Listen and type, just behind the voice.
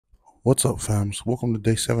What's up, fams? Welcome to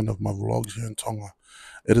day 7 of my vlogs here in Tonga.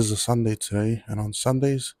 It is a Sunday today, and on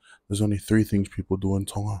Sundays, there's only 3 things people do in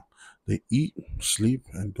Tonga. They eat, sleep,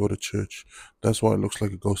 and go to church. That's why it looks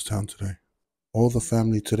like a ghost town today. All the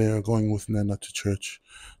family today are going with Nana to church.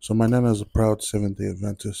 So my Nana is a proud Seventh-day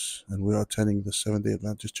Adventist, and we are attending the Seventh-day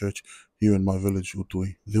Adventist church here in my village,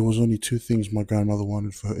 Utui. There was only 2 things my grandmother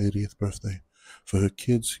wanted for her 80th birthday. For her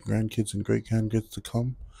kids, grandkids, and great-grandkids to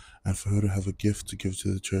come, and for her to have a gift to give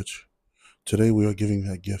to the church. Today we are giving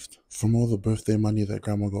that gift. From all the birthday money that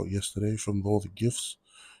Grandma got yesterday, from all the gifts,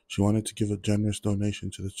 she wanted to give a generous donation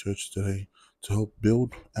to the church today to help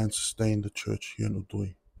build and sustain the church here in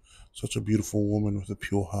Udui. Such a beautiful woman with a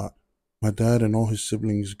pure heart. My dad and all his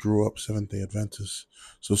siblings grew up Seventh-day Adventists,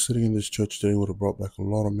 so sitting in this church today would have brought back a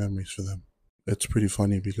lot of memories for them. It's pretty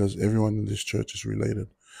funny because everyone in this church is related.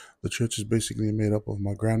 The church is basically made up of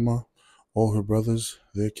my grandma, all her brothers,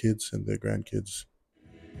 their kids, and their grandkids.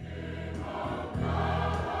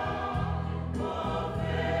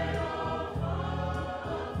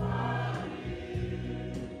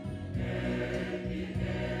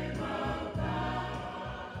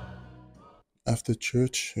 After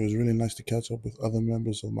church, it was really nice to catch up with other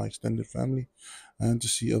members of my extended family and to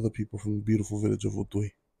see other people from the beautiful village of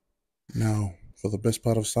Utui. Now, for the best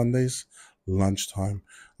part of Sundays, lunchtime.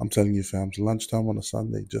 I'm telling you, fams, lunchtime on a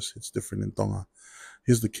Sunday just hits different in Tonga.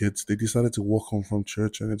 Here's the kids. They decided to walk home from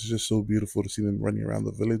church, and it's just so beautiful to see them running around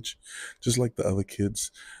the village, just like the other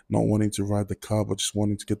kids, not wanting to ride the car, but just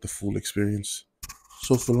wanting to get the full experience.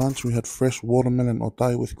 So for lunch, we had fresh watermelon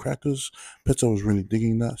otai with crackers. Pizza was really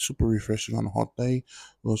digging that. Super refreshing on a hot day.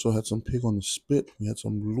 We also had some pig on the spit. We had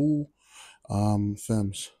some lu.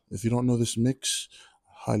 Fams, if you don't know this mix,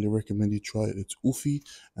 I highly recommend you try it. It's ufi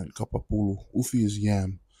and kapapulu. Ufi is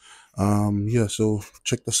yam. Yeah, so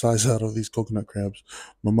check the size out of these coconut crabs.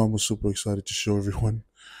 My mom was super excited to show everyone.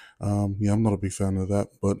 Yeah, I'm not a big fan of that,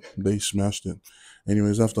 but they smashed it.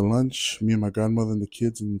 Anyways, after lunch, me and my grandmother and the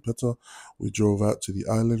kids and Peta, we drove out to the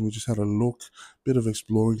island. We just had a look, bit of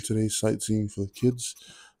exploring today, sightseeing for the kids.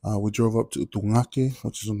 We drove up to Tungake,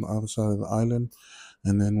 which is on the other side of the island,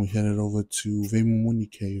 and then we headed over to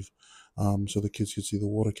Vemumuni Cave, so the kids could see the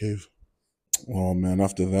water cave. Oh man,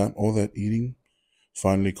 after that, all that eating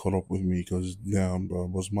finally caught up with me because damn, bro,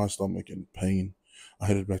 was my stomach in pain. I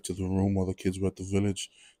headed back to the room while the kids were at the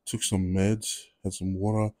village, took some meds, had some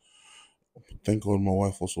water. Thank God my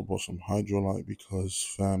wife also bought some hydrolyte because,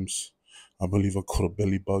 fams, I believe I caught a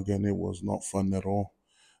belly bug and it was not fun at all.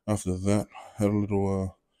 After that, had a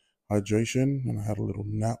little hydration and I had a little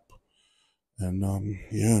nap. And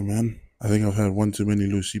yeah, man, I think I've had one too many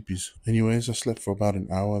Lucipis. Anyways, I slept for about an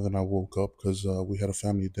hour, then I woke up because we had a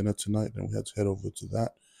family dinner tonight and we had to head over to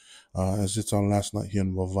that. As it's our last night here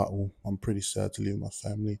in Vava'u, I'm pretty sad to leave my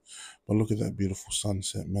family, but look at that beautiful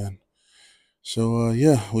sunset, man. So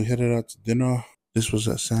yeah, we headed out to dinner. This was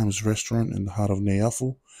at Sam's restaurant in the heart of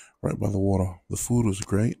Neafu, right by the water. The food was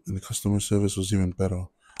great and the customer service was even better.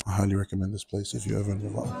 I highly recommend this place if you're ever in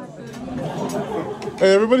Vava'u.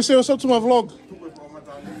 Hey, everybody say what's up to my vlog.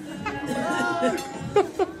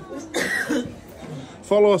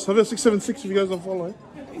 Follow us. Have 676 if you guys don't follow it.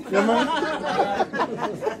 Yeah,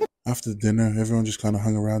 man. After dinner, everyone just kind of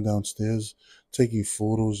hung around downstairs, taking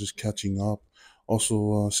photos, just catching up.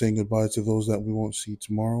 Also, saying goodbye to those that we won't see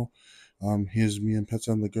tomorrow. Here's me and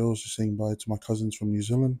Peta and the girls just saying bye to my cousins from New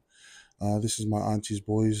Zealand. This is my auntie's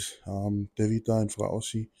boys, Devita and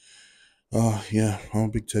Fraosi. Yeah, I'm a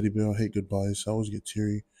big teddy bear. I hate goodbyes. I always get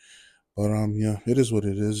teary. But yeah, it is what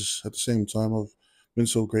it is. At the same time, I've been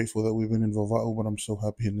so grateful that we've been in Vava'u, but I'm so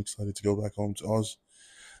happy and excited to go back home to Oz.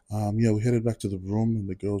 Yeah, we headed back to the room, and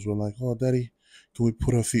the girls were like, "Oh, Daddy, can we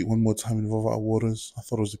put our feet one more time in Vava'u waters?" I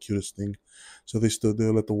thought it was the cutest thing. So they stood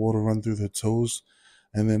there, let the water run through their toes,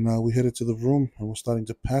 and then we headed to the room, and we're starting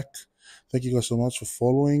to pack. Thank you guys so much for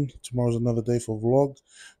following. Tomorrow's another day for vlog.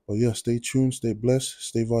 But yeah, stay tuned, stay blessed,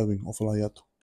 stay vibing. Ofalayato.